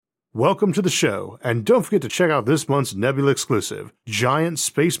Welcome to the show, and don't forget to check out this month's Nebula exclusive, Giant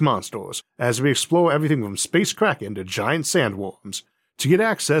Space Monsters, as we explore everything from space kraken to giant sandworms. To get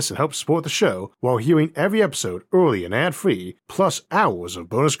access and help support the show while hearing every episode early and ad-free, plus hours of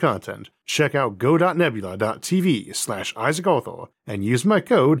bonus content, check out go.nebula.tv/IsaacArthur and use my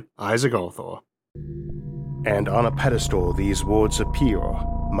code IsaacArthur. And on a pedestal these words appear.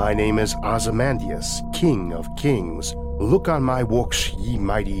 My name is Ozymandias, King of Kings. Look on my works, ye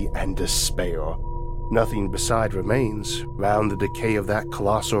mighty, and despair. Nothing beside remains, round the decay of that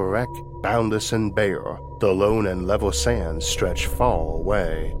colossal wreck, boundless and bare, the lone and level sands stretch far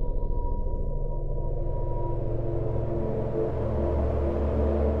away.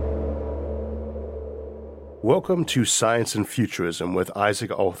 Welcome to Science and Futurism with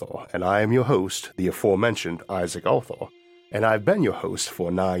Isaac Arthur, and I am your host, the aforementioned Isaac Arthur. And I've been your host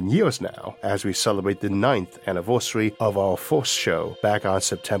for 9 years now, as we celebrate the 9th anniversary of our first show back on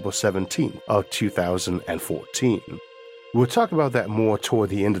September 17th of 2014. We'll talk about that more toward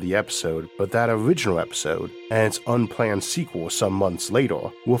the end of the episode, but that original episode, and its unplanned sequel some months later,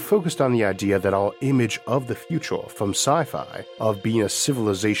 were focused on the idea that our image of the future from sci-fi, of being a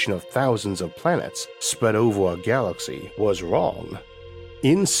civilization of thousands of planets spread over a galaxy, was wrong.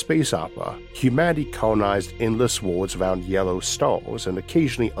 In space opera, humanity colonized endless worlds around yellow stars and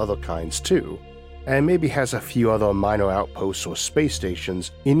occasionally other kinds too, and maybe has a few other minor outposts or space stations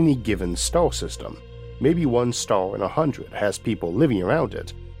in any given star system. Maybe one star in 100 has people living around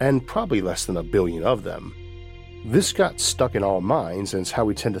it, and probably less than 1 billion of them. This got stuck in our minds and it's how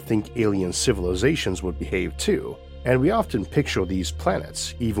we tend to think alien civilizations would behave too, and we often picture these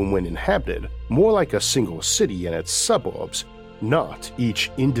planets, even when inhabited, more like a single city and its suburbs, not each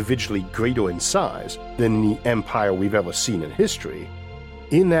individually greater in size than any empire we've ever seen in history.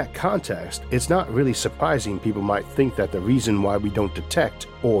 In that context, it's not really surprising people might think that the reason why we don't detect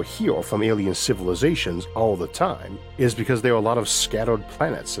or hear from alien civilizations all the time is because there are a lot of scattered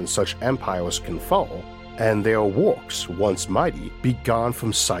planets and such empires can fall, and their works, once mighty, be gone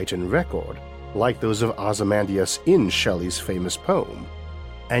from sight and record, like those of Ozymandias in Shelley's famous poem.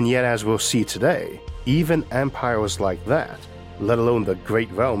 And yet, as we'll see today, even empires like that, let alone the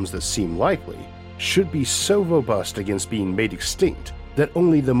great realms that seem likely, should be so robust against being made extinct that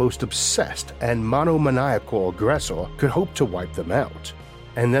only the most obsessed and monomaniacal aggressor could hope to wipe them out.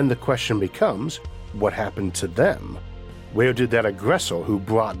 And then the question becomes, what happened to them? Where did that aggressor who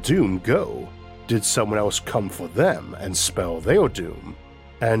brought doom go? Did someone else come for them and spell their doom?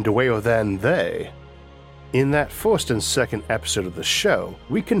 And where then they? In that first and second episode of the show,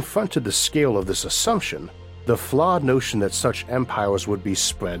 we confronted the scale of this assumption, the flawed notion that such empires would be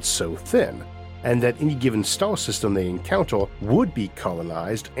spread so thin, and that any given star system they encounter would be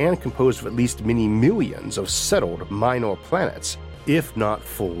colonized and composed of at least many millions of settled minor planets, if not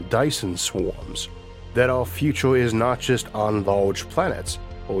full Dyson swarms. That our future is not just on large planets,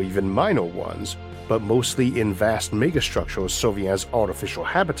 or even minor ones, but mostly in vast megastructures serving as artificial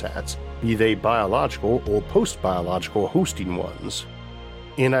habitats, be they biological or post-biological hosting ones.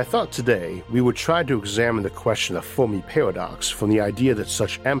 And I thought today we would try to examine the question of Fermi paradox from the idea that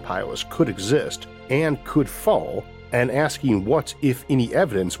such empires could exist and could fall, and asking what, if any,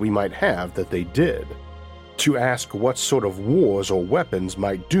 evidence we might have that they did. To ask what sort of wars or weapons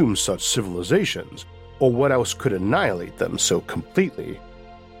might doom such civilizations, or what else could annihilate them so completely.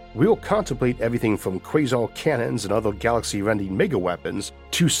 We'll contemplate everything from quasar cannons and other galaxy-rending megaweapons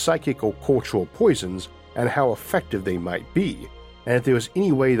to psychic or cultural poisons and how effective they might be, and if there was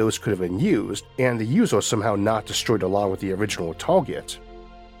any way those could have been used, and the user somehow not destroyed along with the original target.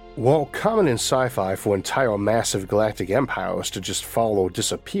 While common in sci-fi for entire massive galactic empires to just fall or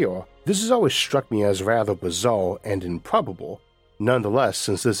disappear, this has always struck me as rather bizarre and improbable. Nonetheless,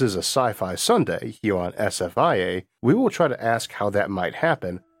 since this is a Sci-Fi Sunday here on SFIA, we will try to ask how that might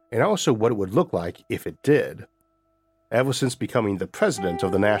happen, and also what it would look like if it did. Ever since becoming the president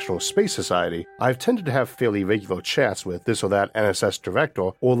of the National Space Society, I've tended to have fairly regular chats with this or that NSS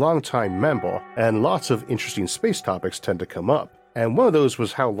director or longtime member, and lots of interesting space topics tend to come up. And one of those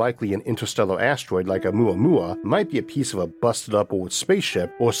was how likely an interstellar asteroid like a Muamua might be a piece of a busted-up old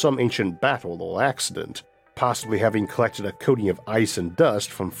spaceship or some ancient battle or accident, possibly having collected a coating of ice and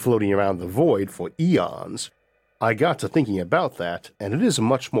dust from floating around the void for eons. I got to thinking about that, and it is a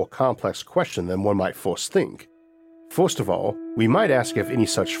much more complex question than one might first think. First of all, we might ask if any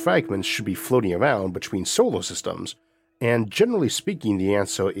such fragments should be floating around between solar systems, and generally speaking the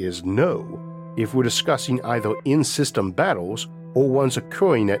answer is no, if we're discussing either in-system battles or ones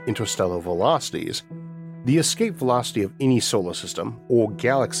occurring at interstellar velocities. The escape velocity of any solar system, or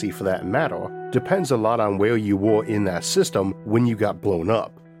galaxy for that matter, depends a lot on where you were in that system when you got blown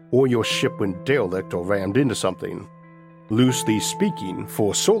up. or your ship went derelict or rammed into something. Loosely speaking,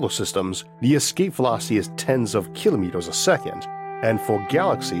 for solar systems, the escape velocity is tens of kilometers a second, and for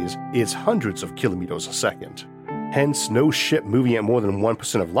galaxies, it's hundreds of kilometers a second. Hence, no ship moving at more than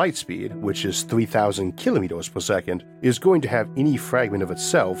 1% of light speed, which is 3,000 kilometers per second, is going to have any fragment of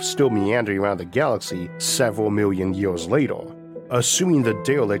itself still meandering around the galaxy several million years later. Assuming the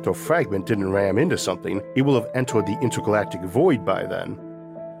derelict or fragment didn't ram into something, it will have entered the intergalactic void by then.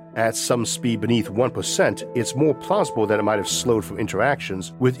 At some speed beneath 1%, it's more plausible that it might have slowed from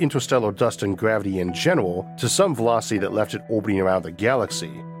interactions with interstellar dust and gravity in general to some velocity that left it orbiting around the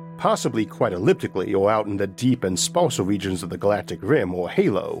galaxy, possibly quite elliptically or out in the deep and sparser regions of the galactic rim or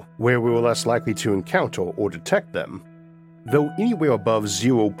halo, where we were less likely to encounter or detect them. Though anywhere above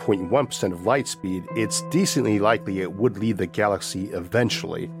 0.1% of light speed, it's decently likely it would leave the galaxy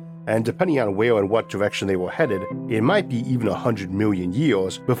eventually, and depending on where and what direction they were headed, it might be even 100 million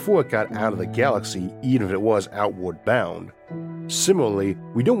years before it got out of the galaxy, even if it was outward bound. Similarly,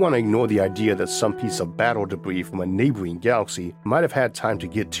 we don't want to ignore the idea that some piece of battle debris from a neighboring galaxy might have had time to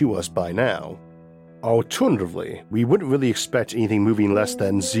get to us by now. Alternatively, we wouldn't really expect anything moving less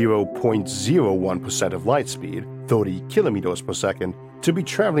than 0.01% of light speed, 30 kilometers per second, to be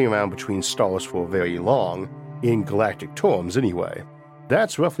traveling around between stars for very long, in galactic terms anyway.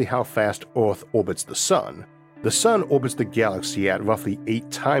 That's roughly how fast Earth orbits the Sun. The Sun orbits the galaxy at roughly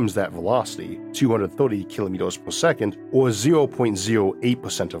 8 times that velocity, 230 kilometers per second, or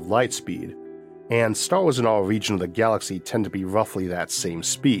 0.08% of light speed, and stars in our region of the galaxy tend to be roughly that same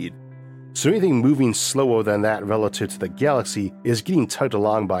speed. So anything moving slower than that relative to the galaxy is getting tugged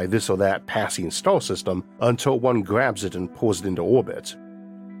along by this or that passing star system until one grabs it and pulls it into orbit.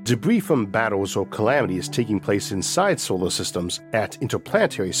 Debris from battles or calamities taking place inside solar systems at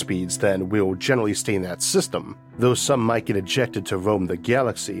interplanetary speeds then will generally stay in that system, though some might get ejected to roam the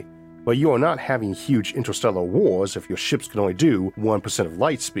galaxy, but you are not having huge interstellar wars if your ships can only do 1% of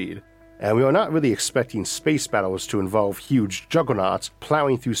light speed, and we are not really expecting space battles to involve huge juggernauts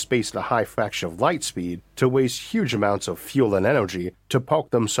plowing through space at a high fraction of light speed to waste huge amounts of fuel and energy to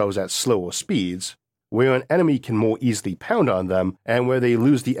park themselves at slower speeds, where an enemy can more easily pound on them and where they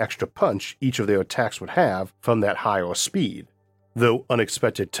lose the extra punch each of their attacks would have from that higher speed. Though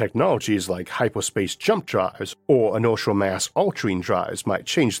unexpected technologies like hyperspace jump drives or inertial mass altering drives might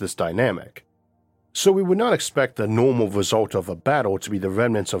change this dynamic. So we would not expect the normal result of a battle to be the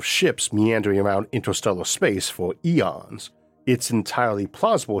remnants of ships meandering around interstellar space for eons. It's entirely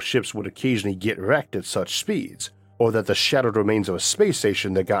plausible ships would occasionally get wrecked at such speeds, or that the shattered remains of a space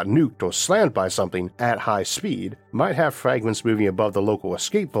station that got nuked or slammed by something at high speed might have fragments moving above the local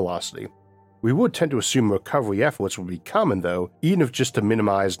escape velocity. We would tend to assume recovery efforts would be common though, even if just to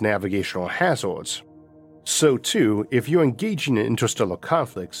minimize navigational hazards. So too, if you're engaging in interstellar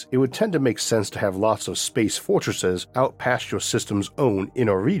conflicts, it would tend to make sense to have lots of space fortresses out past your system's own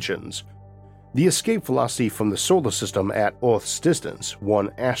inner regions. The escape velocity from the solar system at Earth's distance,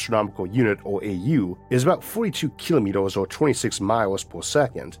 1 astronomical unit or AU, is about 42 kilometers or 26 miles per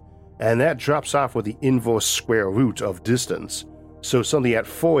second, and that drops off with the inverse square root of distance. So something at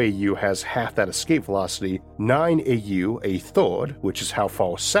 4 AU has half that escape velocity, 9 AU a third, which is how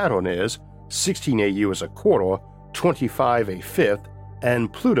far Saturn is, 16 AU is a quarter, 25 a fifth,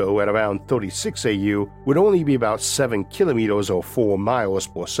 and Pluto at around 36 AU would only be about 7 kilometers or 4 miles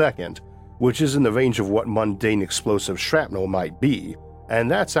per second, which is in the range of what mundane explosive shrapnel might be, and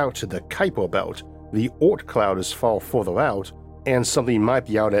that's out to the Kuiper belt. The Oort cloud is far further out, and something might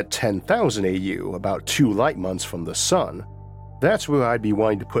be out at 10,000 AU, about 2 light months from the Sun. That's where I'd be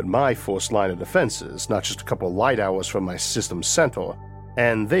wanting to put my first line of defenses, not just a couple light hours from my system's center,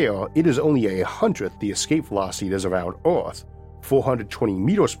 and there it is only 1/100th the escape velocity it is around Earth, 420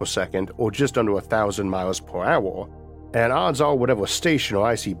 meters per second or just under 1,000 miles per hour, and odds are whatever station or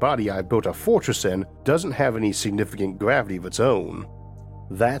icy body I built a fortress in doesn't have any significant gravity of its own.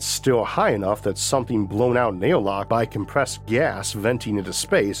 That's still high enough that something blown out in airlock by compressed gas venting into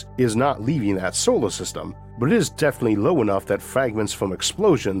space is not leaving that solar system, but it is definitely low enough that fragments from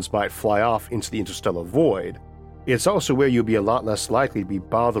explosions might fly off into the interstellar void. It's also where you'll be a lot less likely to be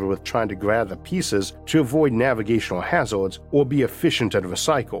bothered with trying to grab the pieces to avoid navigational hazards or be efficient at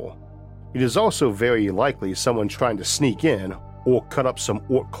recycle. It is also very likely someone trying to sneak in or cut up some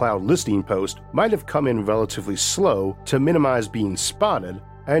Oort cloud listening post might have come in relatively slow to minimize being spotted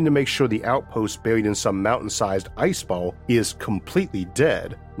and to make sure the outpost buried in some mountain-sized ice ball is completely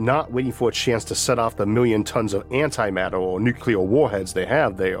dead, not waiting for a chance to set off the million tons of antimatter or nuclear warheads they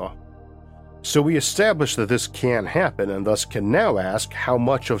have there. So we established that this can happen and thus can now ask how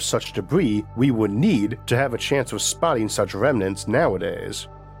much of such debris we would need to have a chance of spotting such remnants nowadays.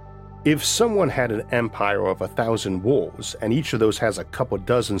 If someone had an empire of 1,000 walls, and each of those has a couple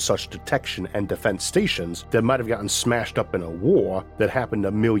dozen such detection and defense stations that might have gotten smashed up in a war that happened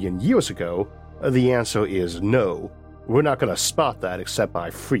 1,000,000 years ago, the answer is no. We're not going to spot that except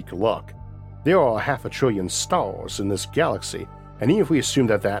by freak luck. There are 500 billion stars in this galaxy, and even if we assume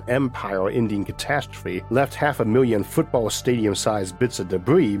that that empire-ending catastrophe left 500,000 football stadium-sized bits of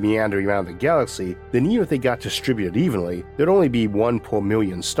debris meandering around the galaxy, then even if they got distributed evenly, there'd only be 1 per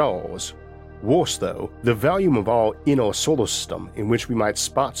million stars. Worse though, the volume of our inner solar system in which we might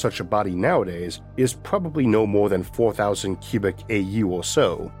spot such a body nowadays is probably no more than 4,000 cubic AU or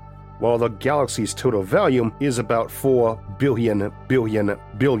so, while the galaxy's total volume is about 4 billion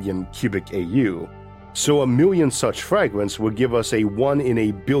cubic AU. So 1,000,000 such fragments would give us a 1 in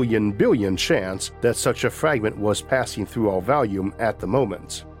a billion chance that such a fragment was passing through our volume at the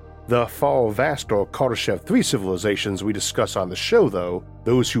moment. The far vaster Kardashev 3 civilizations we discuss on the show, though,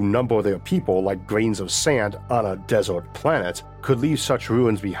 those who number their people like grains of sand on a desert planet, could leave such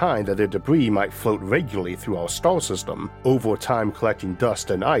ruins behind that their debris might float regularly through our star system, over time collecting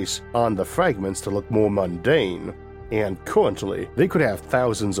dust and ice on the fragments to look more mundane. And currently, they could have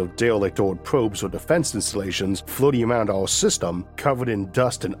thousands of derelict-old probes or defense installations floating around our system, covered in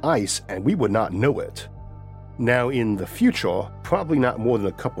dust and ice, and we would not know it. Now in the future, probably not more than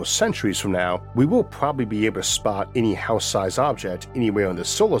a couple centuries from now, we will probably be able to spot any house-sized object anywhere in the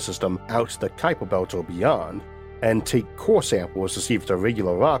solar system out to the Kuiper Belt or beyond, and take core samples to see if it's a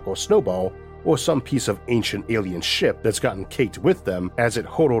regular rock or snowball, or some piece of ancient alien ship that's gotten caked with them as it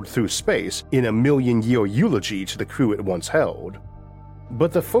hurtled through space in a 1,000,000-year eulogy to the crew it once held.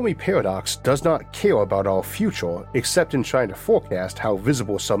 But the Fermi paradox does not care about our future except in trying to forecast how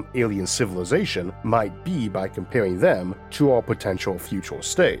visible some alien civilization might be by comparing them to our potential future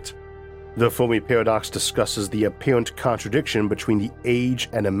state. The Fermi paradox discusses the apparent contradiction between the age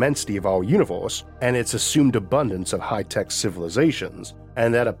and immensity of our universe and its assumed abundance of high-tech civilizations,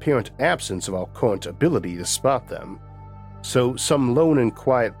 and that apparent absence of our current ability to spot them. So some lone and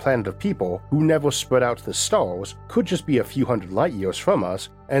quiet planet of people who never spread out to the stars could just be a few hundred light years from us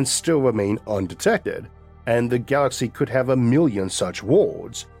and still remain undetected, and the galaxy could have 1,000,000 such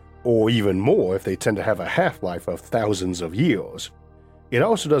worlds, or even more if they tend to have a half-life of thousands of years. It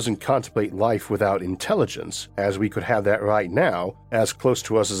also doesn't contemplate life without intelligence, as we could have that right now, as close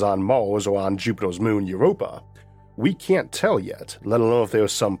to us as on Mars or on Jupiter's moon Europa. We can't tell yet, let alone if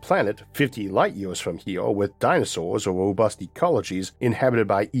there's some planet 50 light-years from here with dinosaurs or robust ecologies inhabited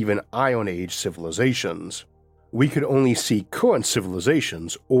by even Iron Age civilizations. We could only see current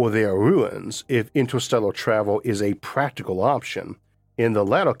civilizations or their ruins if interstellar travel is a practical option. In the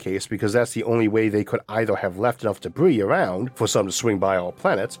latter case, because that's the only way they could either have left enough debris around for some to swing by our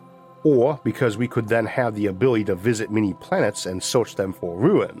planet, or because we could then have the ability to visit many planets and search them for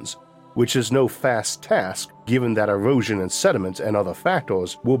ruins, which is no fast task given that erosion and sediment and other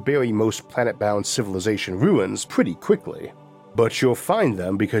factors will bury most planet-bound civilization ruins pretty quickly. But you'll find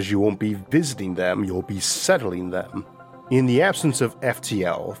them because you won't be visiting them, you'll be settling them. In the absence of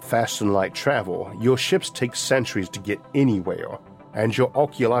FTL, fast-and-light travel, your ships take centuries to get anywhere, and your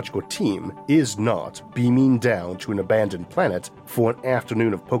archaeological team is not beaming down to an abandoned planet for an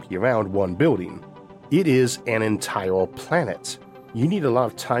afternoon of poking around one building. It is an entire planet. You need a lot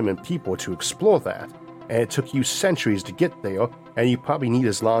of time and people to explore that, and it took you centuries to get there, and you probably need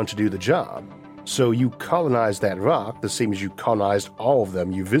as long to do the job. So you colonized that rock the same as you colonized all of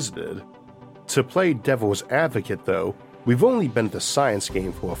them you visited. To play devil's advocate though, we've only been at the science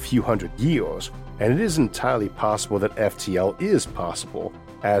game for a few hundred years, and it is entirely possible that FTL is possible,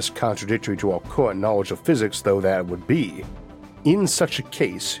 as contradictory to our current knowledge of physics though that would be. In such a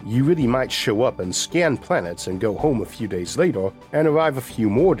case, you really might show up and scan planets and go home a few days later and arrive a few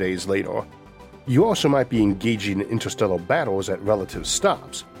more days later. You also might be engaging in interstellar battles at relative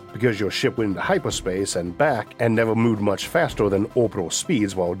stops, because your ship went into hyperspace and back and never moved much faster than orbital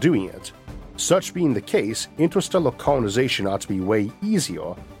speeds while doing it. Such being the case, interstellar colonization ought to be way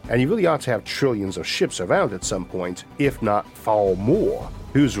easier, and you really ought to have trillions of ships around at some point, if not far more,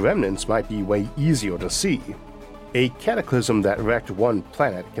 whose remnants might be way easier to see. A cataclysm that wrecked one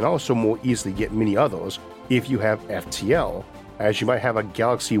planet can also more easily get many others if you have FTL, as you might have a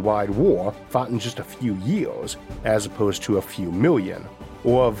galaxy-wide war fought in just a few years, as opposed to a few million,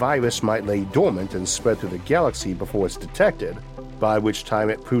 or a virus might lay dormant and spread through the galaxy before it's detected, by which time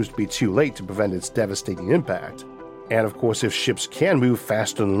it proves to be too late to prevent its devastating impact. And of course, if ships can move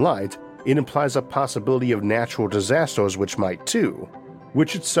faster than light, it implies a possibility of natural disasters which might too,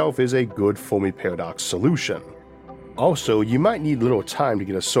 which itself is a good Fermi paradox solution. Also, you might need little time to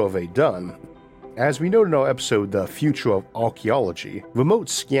get a survey done, As we noted in our episode, The Future of Archaeology, remote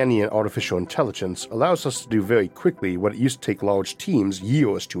scanning and artificial intelligence allows us to do very quickly what it used to take large teams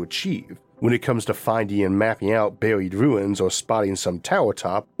years to achieve, when it comes to finding and mapping out buried ruins or spotting some tower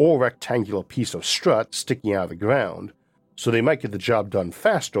top or rectangular piece of strut sticking out of the ground. So they might get the job done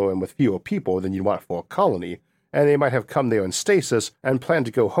faster and with fewer people than you'd want for a colony, and they might have come there in stasis and plan to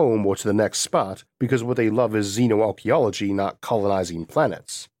go home or to the next spot because what they love is xenoarchaeology, not colonizing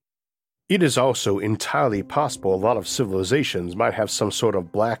planets. It is also entirely possible a lot of civilizations might have some sort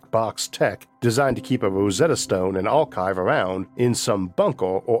of black box tech designed to keep a Rosetta Stone and archive around in some bunker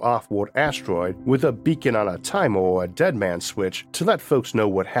or off-world asteroid with a beacon on a timer or a dead man switch to let folks know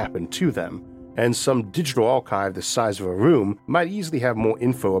what happened to them, and some digital archive the size of a room might easily have more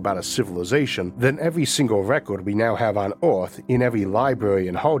info about a civilization than every single record we now have on Earth in every library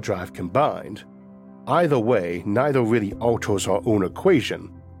and hard drive combined. Either way, neither really alters our own equation.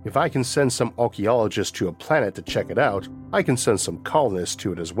 If I can send some archaeologists to a planet to check it out, I can send some colonists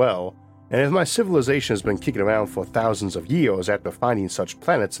to it as well. And if my civilization has been kicking around for thousands of years after finding such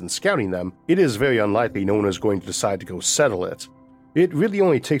planets and scouting them, it is very unlikely no one is going to decide to go settle it. It really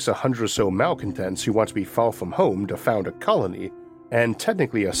only takes 100 or so malcontents who want to be far from home to found a colony, and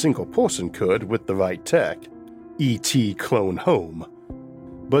technically a single person could with the right tech. E.T. clone home.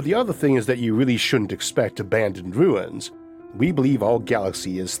 But the other thing is that you really shouldn't expect abandoned ruins. We believe our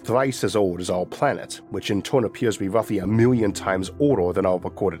galaxy is thrice as old as our planet, which in turn appears to be roughly 1 million times older than our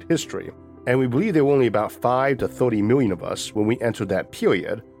recorded history, and we believe there were only about 5 to 30 million of us when we entered that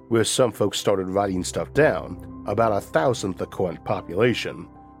period, where some folks started writing stuff down, about 1,000th the current population.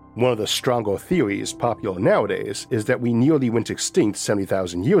 One of the stronger theories popular nowadays is that we nearly went extinct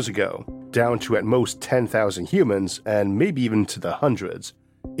 70,000 years ago, down to at most 10,000 humans and maybe even to the hundreds.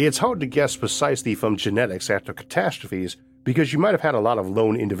 It's hard to guess precisely from genetics after catastrophes, because you might have had a lot of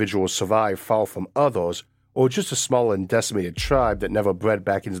lone individuals survive far from others, or just a small and decimated tribe that never bred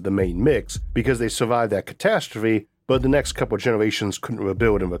back into the main mix because they survived that catastrophe, but the next couple generations couldn't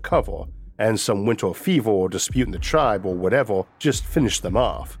rebuild and recover, and some winter fever or dispute in the tribe or whatever just finished them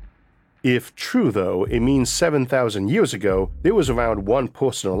off. If true though, it means 7,000 years ago there was around 1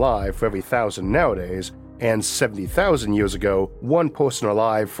 person alive for every 1,000 nowadays, and 70,000 years ago 1 person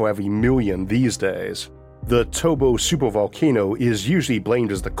alive for every million these days. The Tobo supervolcano is usually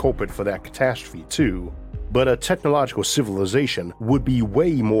blamed as the culprit for that catastrophe too, but a technological civilization would be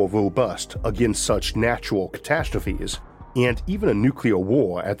way more robust against such natural catastrophes, and even a nuclear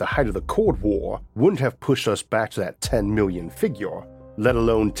war at the height of the Cold War wouldn't have pushed us back to that 10 million figure, let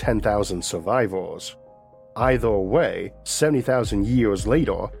alone 10,000 survivors. Either way, 70,000 years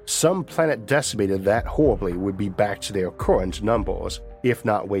later, some planet decimated that horribly would be back to their current numbers, if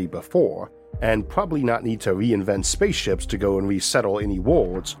not way before, and probably not need to reinvent spaceships to go and resettle any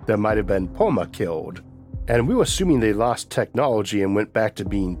worlds that might have been perma-killed. And we're assuming they lost technology and went back to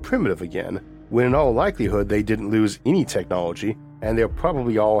being primitive again, when in all likelihood they didn't lose any technology, and they're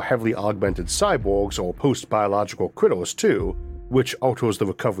probably all heavily augmented cyborgs or post-biological critters too, which alters the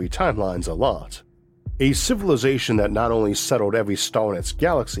recovery timelines a lot. A civilization that not only settled every star in its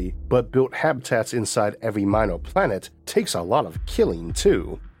galaxy, but built habitats inside every minor planet takes a lot of killing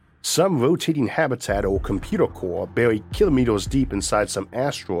too. Some rotating habitat or computer core buried kilometers deep inside some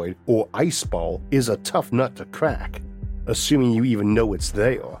asteroid or ice ball is a tough nut to crack, assuming you even know it's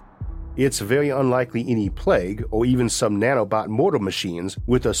there. It's very unlikely any plague or even some nanobot mortar machines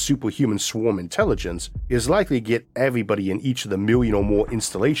with a superhuman swarm intelligence is likely to get everybody in each of the million or more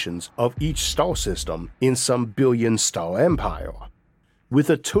installations of each star system in some billion-star empire. With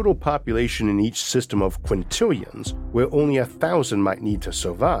a total population in each system of quintillions, where only 1,000 might need to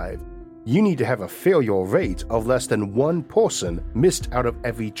survive, you need to have a failure rate of less than 1 person missed out of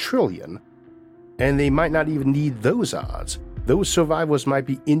every trillion. And they might not even need those odds. Those survivors might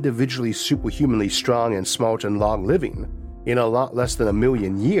be individually superhumanly strong and smart and long-living. In a lot less than 1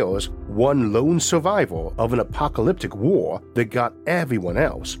 million years, one lone survivor of an apocalyptic war that got everyone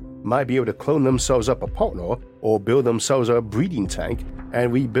else might be able to clone themselves up a partner or build themselves a breeding tank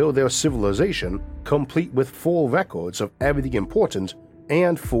and rebuild their civilization complete with full records of everything important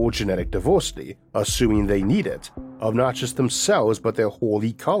and full genetic diversity, assuming they need it, of not just themselves but their whole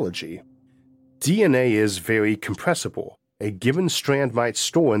ecology. DNA is very compressible. A given strand might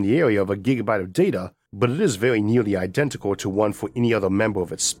store in the area of a gigabyte of data, but it is very nearly identical to one for any other member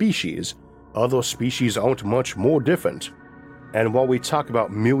of its species. Other species aren't much more different. And while we talk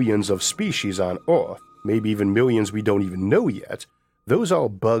about millions of species on Earth, maybe even millions we don't even know yet, those are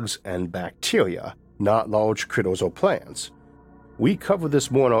bugs and bacteria, not large critters or plants. We covered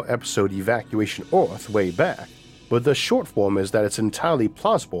this more in our episode Evacuation Earth way back. but the short form is that it's entirely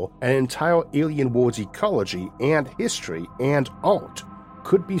plausible an entire alien world's ecology and history and art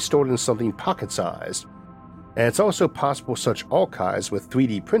could be stored in something pocket-sized. And it's also possible such archives with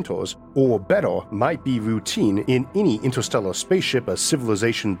 3D printers, or better, might be routine in any interstellar spaceship a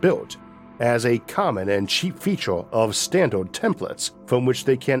civilization built, as a common and cheap feature of standard templates from which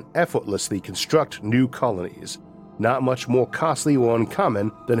they can effortlessly construct new colonies, not much more costly or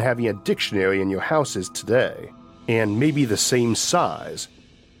uncommon than having a dictionary in your houses today, and maybe the same size.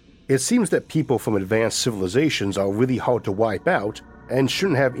 It seems that people from advanced civilizations are really hard to wipe out and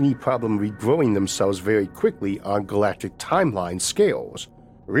shouldn't have any problem regrowing themselves very quickly on galactic timeline scales,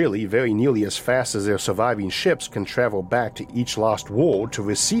 really very nearly as fast as their surviving ships can travel back to each lost world to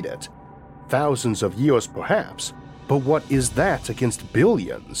reseed it. Thousands of years perhaps, but what is that against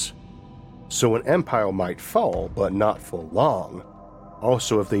billions? So an empire might fall, but not for long.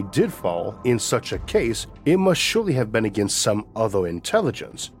 Also, if they did fall, in such a case, it must surely have been against some other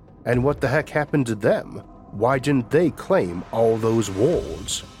intelligence. And what the heck happened to them? Why didn't they claim all those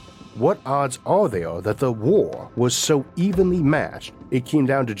worlds? What odds are there that the war was so evenly matched it came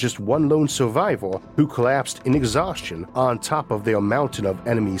down to just one lone survivor who collapsed in exhaustion on top of their mountain of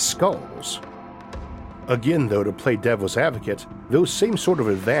enemy skulls? Again, though, to play devil's advocate, those same sort of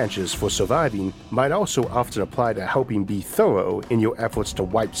advantages for surviving might also often apply to helping be thorough in your efforts to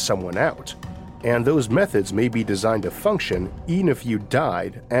wipe someone out. And those methods may be designed to function even if you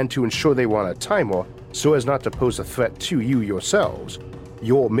died and to ensure they were on a timer so as not to pose a threat to you yourselves.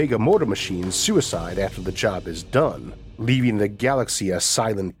 Your mega mortar machine's suicide after the job is done, leaving the galaxy a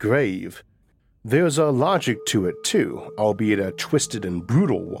silent grave. There's a logic to it too, albeit a twisted and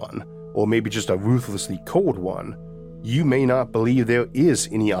brutal one, or maybe just a ruthlessly cold one. You may not believe there is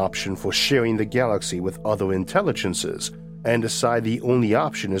any option for sharing the galaxy with other intelligences, and decide the only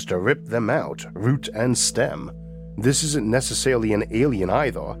option is to rip them out, root and stem. This isn't necessarily an alien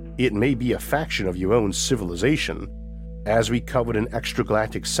either, it may be a faction of your own civilization. As we covered in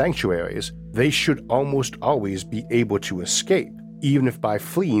extragalactic sanctuaries, they should almost always be able to escape, even if by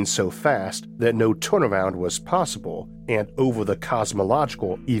fleeing so fast that no turnaround was possible, and over the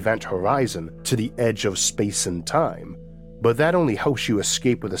cosmological event horizon to the edge of space and time. But that only helps you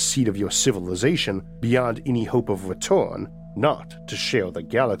escape with a seed of your civilization beyond any hope of return, not to share the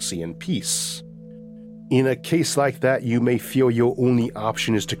galaxy in peace. In a case like that, you may feel your only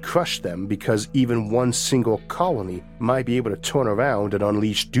option is to crush them because even one single colony might be able to turn around and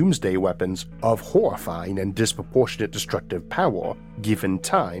unleash doomsday weapons of horrifying and disproportionate destructive power, given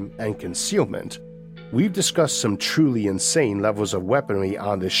time and concealment. We've discussed some truly insane levels of weaponry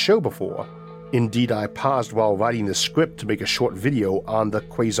on this show before. Indeed, I paused while writing the script to make a short video on the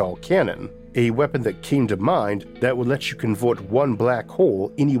Quasar Cannon, a weapon that came to mind that would let you convert one black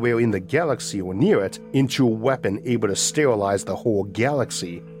hole anywhere in the galaxy or near it into a weapon able to sterilize the whole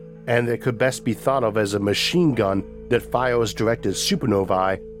galaxy, and that could best be thought of as a machine gun that fires directed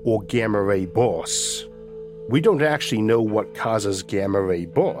supernovae or gamma-ray bursts. We don't actually know what causes gamma-ray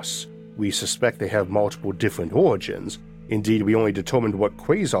bursts. We suspect they have multiple different origins. Indeed, we only determined what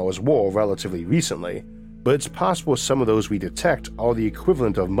quasars were relatively recently, but it's possible some of those we detect are the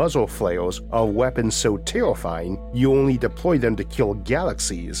equivalent of muzzle flares of weapons so terrifying you only deploy them to kill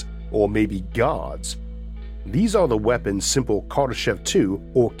galaxies, or maybe gods. These are the weapons simple Kardashev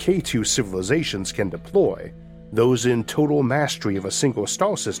 2 or K2 civilizations can deploy, those in total mastery of a single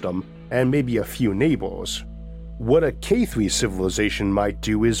star system and maybe a few neighbors. What a K3 civilization might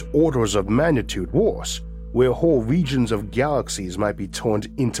do is orders of magnitude worse, where whole regions of galaxies might be turned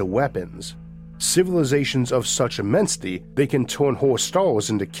into weapons. Civilizations of such immensity they can turn whole stars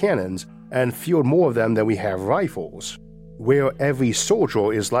into cannons and field more of them than we have rifles, where every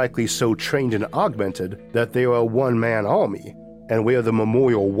soldier is likely so trained and augmented that they are a one-man army, and where the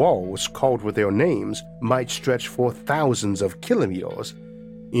memorial walls carved with their names might stretch for thousands of kilometers.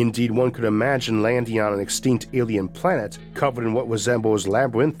 Indeed, one could imagine landing on an extinct alien planet covered in what resembles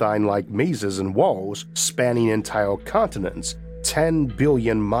labyrinthine-like mazes and walls spanning entire continents, 10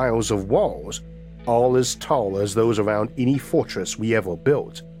 billion miles of walls, all as tall as those around any fortress we ever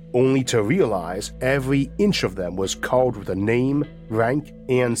built, only to realize every inch of them was carved with a name, rank,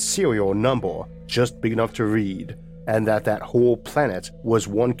 and serial number just big enough to read, and that whole planet was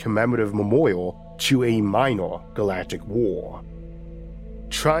one commemorative memorial to a minor galactic war.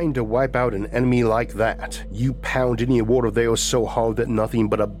 Trying to wipe out an enemy like that, you pound any world of theirs so hard that nothing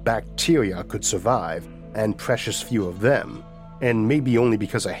but a bacteria could survive, and precious few of them, and maybe only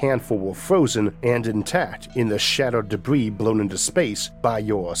because a handful were frozen and intact in the shattered debris blown into space by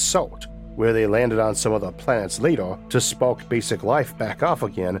your assault, where they landed on some other planets later to spark basic life back off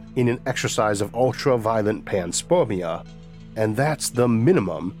again in an exercise of ultra-violent panspermia. And that's the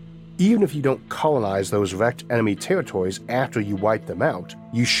minimum. Even if you don't colonize those wrecked enemy territories after you wipe them out,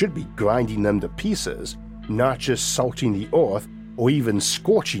 you should be grinding them to pieces, not just salting the earth or even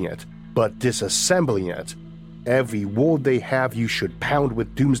scorching it, but disassembling it. Every world they have you should pound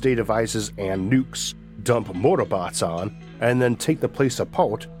with doomsday devices and nukes, dump mortar bots on, and then take the place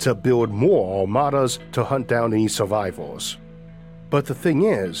apart to build more armadas to hunt down any survivors. But the thing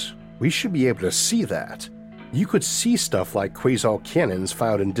is, we should be able to see that. You could see stuff like quasar cannons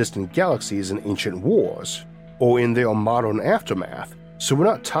found in distant galaxies in ancient wars, or in their modern aftermath, so we're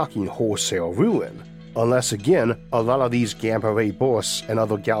not talking wholesale ruin. Unless again, a lot of these gamma ray bursts and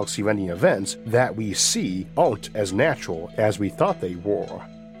other galaxy-rending events that we see aren't as natural as we thought they were.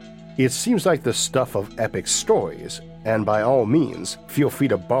 It seems like the stuff of epic stories, and by all means, feel free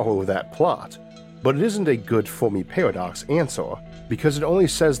to borrow that plot, but it isn't a good Fermi paradox answer, because it only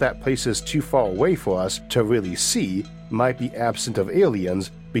says that places too far away for us to really see might be absent of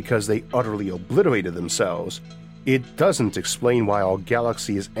aliens because they utterly obliterated themselves. It doesn't explain why our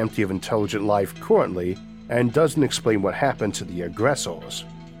galaxy is empty of intelligent life currently, and doesn't explain what happened to the aggressors.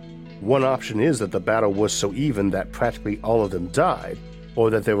 One option is that the battle was so even that practically all of them died, or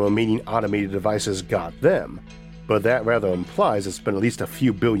that their remaining automated devices got them, but that rather implies it's been at least a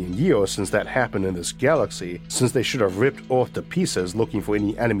few billion years since that happened in this galaxy, since they should have ripped Earth to pieces looking for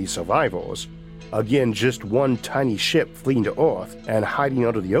any enemy survivors. Again, just one tiny ship fleeing to Earth and hiding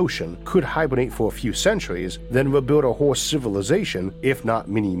under the ocean could hibernate for a few centuries, then rebuild a whole civilization, if not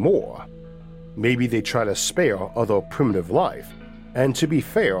many more. Maybe they try to spare other primitive life. And to be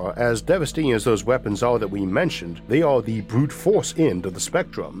fair, as devastating as those weapons are that we mentioned, they are the brute force end of the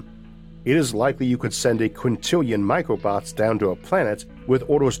spectrum. It is likely you could send a quintillion microbots down to a planet with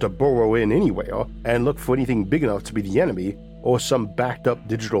orders to burrow in anywhere and look for anything big enough to be the enemy or some backed up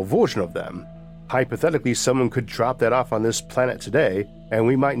digital version of them. Hypothetically, someone could drop that off on this planet today, and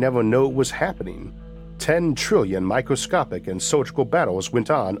we might never know it was happening. 10 trillion microscopic and surgical battles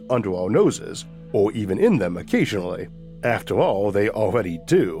went on under our noses, or even in them occasionally. After all, they already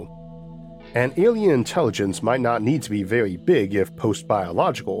do. An alien intelligence might not need to be very big if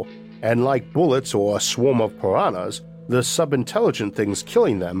post-biological, and like bullets or a swarm of piranhas, the sub-intelligent things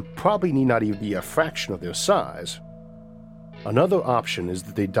killing them probably need not even be a fraction of their size. Another option is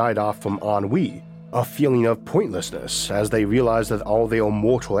that they died off from ennui, a feeling of pointlessness as they realized that all their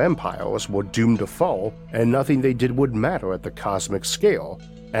mortal empires were doomed to fall and nothing they did would matter at the cosmic scale,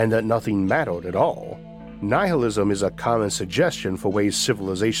 and that nothing mattered at all. Nihilism is a common suggestion for ways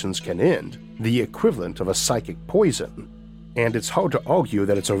civilizations can end, the equivalent of a psychic poison. And it's hard to argue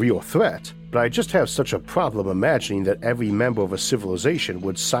that it's a real threat, but I just have such a problem imagining that every member of a civilization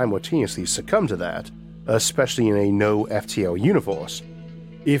would simultaneously succumb to that, especially in a no-FTL universe.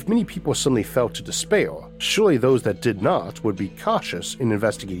 If many people suddenly fell to despair, surely those that did not would be cautious in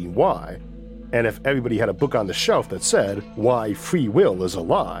investigating why. And if everybody had a book on the shelf that said, "Why free will is a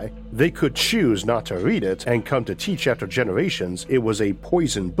lie," they could choose not to read it and come to teach after generations it was a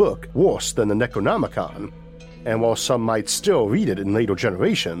poisoned book worse than the Necronomicon. And while some might still read it in later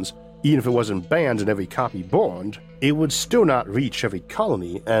generations, even if it wasn't banned and every copy burned, it would still not reach every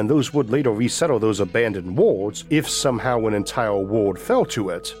colony, and those would later resettle those abandoned worlds if somehow an entire world fell to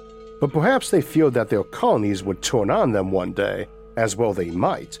it. But perhaps they feared that their colonies would turn on them one day, as well they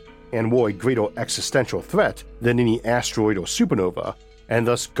might, and were a greater existential threat than any asteroid or supernova, and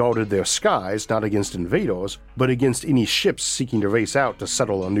thus guarded their skies not against invaders, but against any ships seeking to race out to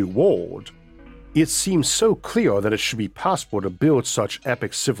settle a new world. It seems so clear that it should be possible to build such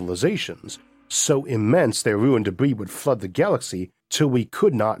epic civilizations, so immense their ruined debris would flood the galaxy till we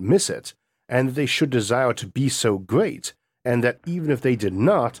could not miss it, and that they should desire to be so great, and that even if they did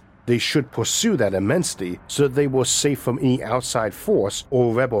not, they should pursue that immensity so that they were safe from any outside force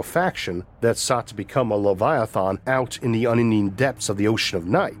or rebel faction that sought to become a Leviathan out in the unending depths of the ocean of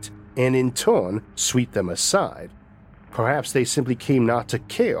night, and in turn sweep them aside. Perhaps they simply came not to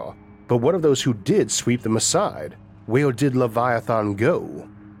care. But what of those who did sweep them aside? Where did Leviathan go?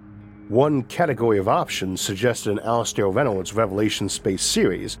 One category of options suggested in Alastair Reynolds' Revelation Space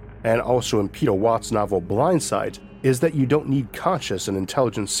series, and also in Peter Watt's novel Blindsight, is that you don't need conscious and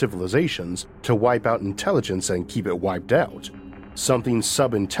intelligent civilizations to wipe out intelligence and keep it wiped out. Something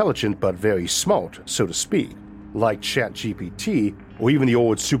sub-intelligent but very smart, so to speak, like ChatGPT or even the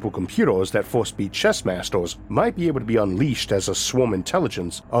old supercomputers that first beat chess masters might be able to be unleashed as a swarm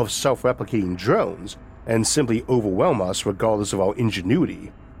intelligence of self-replicating drones and simply overwhelm us regardless of our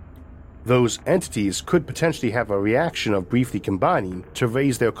ingenuity. Those entities could potentially have a reaction of briefly combining to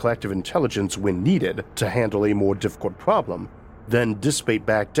raise their collective intelligence when needed to handle a more difficult problem, then dissipate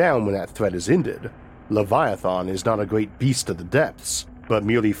back down when that threat is ended. Leviathan is not a great beast of the depths, but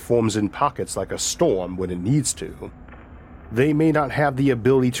merely forms in pockets like a storm when it needs to. They may not have the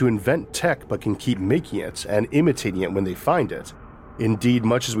ability to invent tech but can keep making it and imitating it when they find it. Indeed,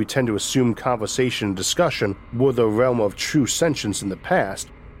 much as we tend to assume conversation and discussion were the realm of true sentience in the past,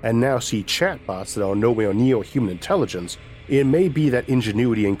 and now see chatbots that are nowhere near human intelligence, it may be that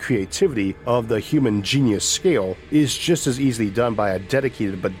ingenuity and creativity of the human genius scale is just as easily done by a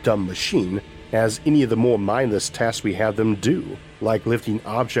dedicated but dumb machine as any of the more mindless tasks we have them do, like lifting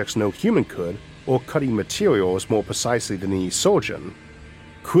objects no human could, or cutting materials more precisely than any surgeon.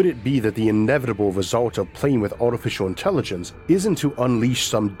 Could it be that the inevitable result of playing with artificial intelligence isn't to unleash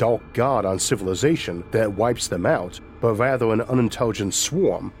some dark god on civilization that wipes them out, but rather an unintelligent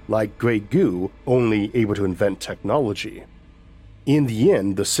swarm like Grey Goo, only able to invent technology? In the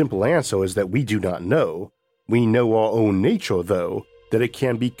end, the simple answer is that we do not know. We know our own nature, though, that it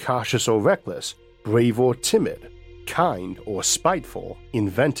can be cautious or reckless, brave or timid, kind or spiteful,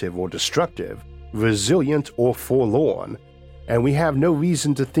 inventive or destructive, resilient or forlorn, and we have no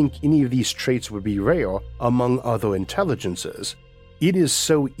reason to think any of these traits would be rare among other intelligences. It is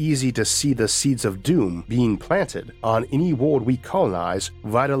so easy to see the seeds of doom being planted on any world we colonize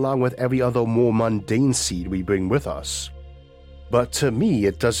right along with every other more mundane seed we bring with us. But to me,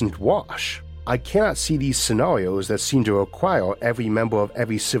 it doesn't wash. I cannot see these scenarios that seem to require every member of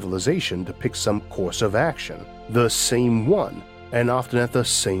every civilization to pick some course of action, the same one, and often at the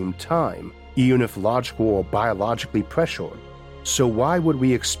same time, even if logical or biologically pressured. So why would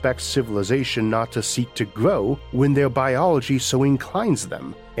we expect civilization not to seek to grow when their biology so inclines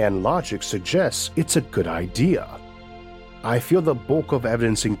them, and logic suggests it's a good idea? I feel the bulk of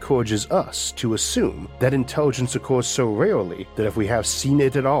evidence encourages us to assume that intelligence occurs so rarely that if we have seen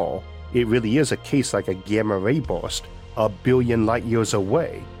it at all, it really is a case like a gamma ray burst, a billion light years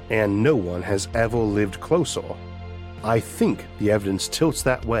away, and no one has ever lived closer. I think the evidence tilts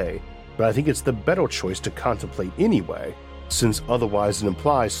that way, but I think it's the better choice to contemplate anyway, since otherwise it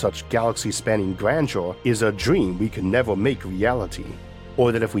implies such galaxy-spanning grandeur is a dream we could never make reality,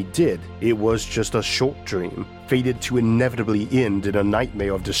 or that if we did, it was just a short dream, fated to inevitably end in a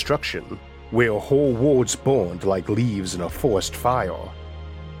nightmare of destruction, where whole worlds burned like leaves in a forest fire.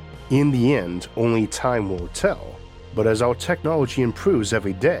 In the end, only time will tell, but as our technology improves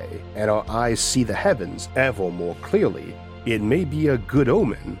every day and our eyes see the heavens ever more clearly, it may be a good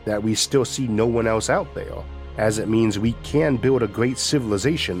omen that we still see no one else out there, as it means we can build a great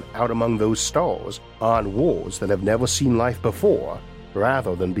civilization out among those stars on worlds that have never seen life before,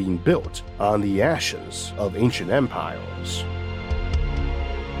 rather than being built on the ashes of ancient empires.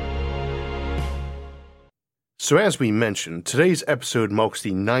 So as we mentioned, today's episode marks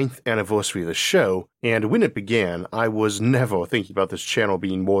the 9th anniversary of the show, and when it began, I was never thinking about this channel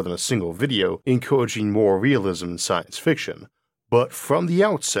being more than a single video encouraging more realism in science fiction. But from the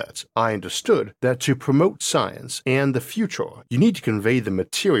outset, I understood that to promote science and the future, you need to convey the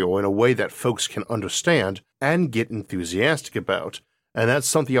material in a way that folks can understand and get enthusiastic about, and that's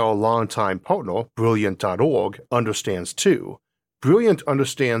something our longtime partner, Brilliant.org, understands too. Brilliant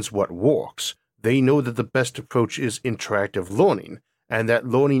understands what works. They know that the best approach is interactive learning, and that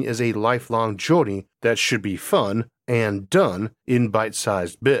learning is a lifelong journey that should be fun and done in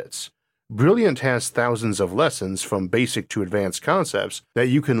bite-sized bits. Brilliant has thousands of lessons from basic to advanced concepts that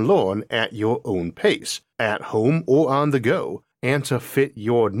you can learn at your own pace, at home or on the go, and to fit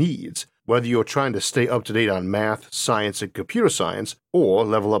your needs, whether you're trying to stay up to date on math, science, and computer science, or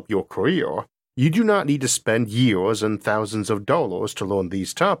level up your career. You do not need to spend years and thousands of dollars to learn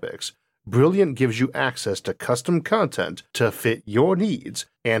these topics. Brilliant gives you access to custom content to fit your needs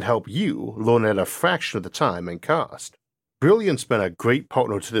and help you learn at a fraction of the time and cost. Brilliant's been a great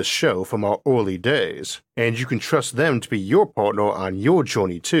partner to this show from our early days, and you can trust them to be your partner on your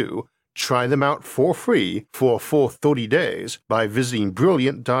journey too. Try them out for free for a full 30 days by visiting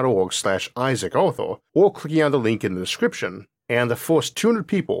brilliant.org/IsaacArthur or clicking on the link in the description, and the first 200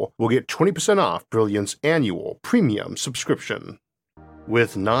 people will get 20% off Brilliant's annual premium subscription.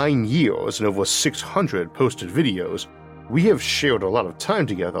 With 9 years and over 600 posted videos, we have shared a lot of time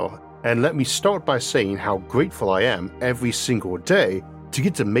together, and let me start by saying how grateful I am every single day to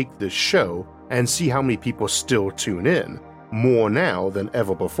get to make this show and see how many people still tune in, more now than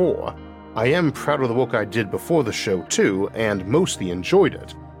ever before. I am proud of the work I did before the show too, and mostly enjoyed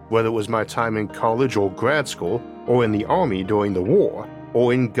it, whether it was my time in college or grad school, or in the army during the war,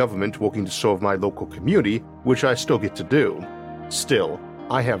 or in government working to serve my local community, which I still get to do. Still,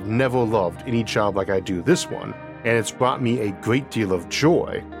 I have never loved any job like I do this one, and it's brought me a great deal of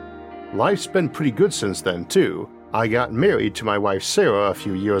joy. Life's been pretty good since then, too. I got married to my wife Sarah a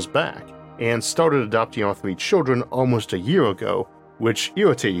few years back, and started adopting our 3 children almost a year ago, which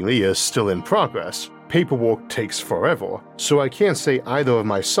irritatingly is still in progress. Paperwork takes forever, so I can't say either of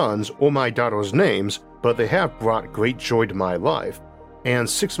my sons or my daughter's names, but they have brought great joy to my life. And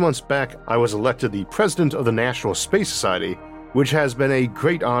 6 months back, I was elected the president of the National Space Society, which has been a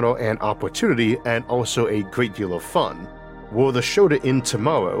great honor and opportunity and also a great deal of fun. Were the show to end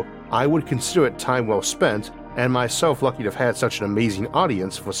tomorrow, I would consider it time well spent, and myself lucky to have had such an amazing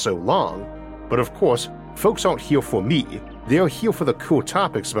audience for so long. But of course, folks aren't here for me, they are here for the cool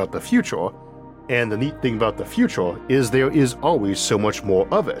topics about the future, and the neat thing about the future is there is always so much more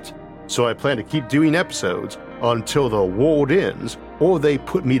of it. So I plan to keep doing episodes until the world ends, or they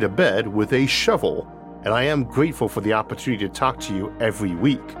put me to bed with a shovel, and I am grateful for the opportunity to talk to you every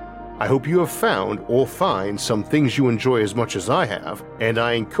week. I hope you have found or find some things you enjoy as much as I have, and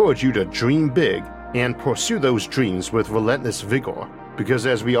I encourage you to dream big and pursue those dreams with relentless vigor, because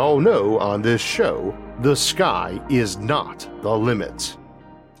as we all know on this show, the sky is not the limit.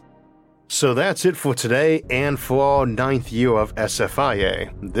 So that's it for today and for our 9th year of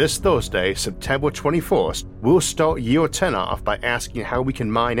SFIA. This Thursday, September 21st, we'll start year 10 off by asking how we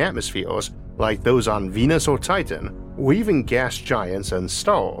can mine atmospheres like those on Venus or Titan, or even gas giants and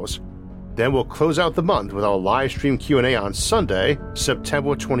stars. Then we'll close out the month with our live stream Q&A on Sunday,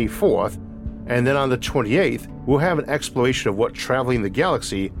 September 24th, and then on the 28th, we'll have an exploration of what traveling the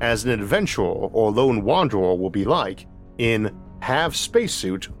galaxy as an adventurer or lone wanderer will be like in Have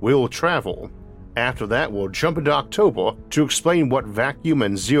Spacesuit Will Travel. After that, we'll jump into October to explain what vacuum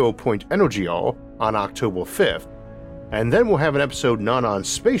and zero-point energy are on October 5th, and then we'll have an episode not on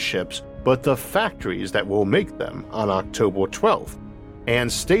spaceships, but the factories that will make them on October 12th.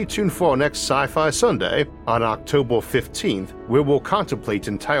 And stay tuned for our next Sci-Fi Sunday on October 15th, where we'll contemplate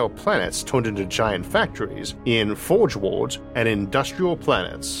entire planets turned into giant factories in Forge Worlds and Industrial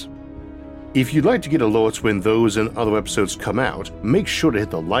Planets. If you'd like to get alerts when those and other episodes come out, make sure to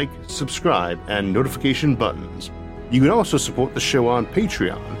hit the like, subscribe, and notification buttons. You can also support the show on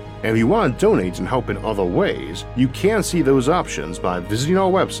Patreon, and if you want to donate and help in other ways, you can see those options by visiting our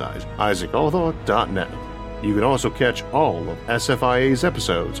website, isaacarthur.net. You can also catch all of SFIA's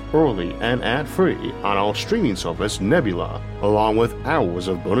episodes early and ad-free on our streaming service Nebula, along with hours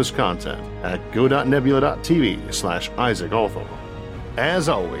of bonus content at go.nebula.tv/isaacarthur. As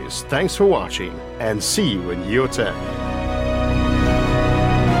always, thanks for watching, and see you in year 10.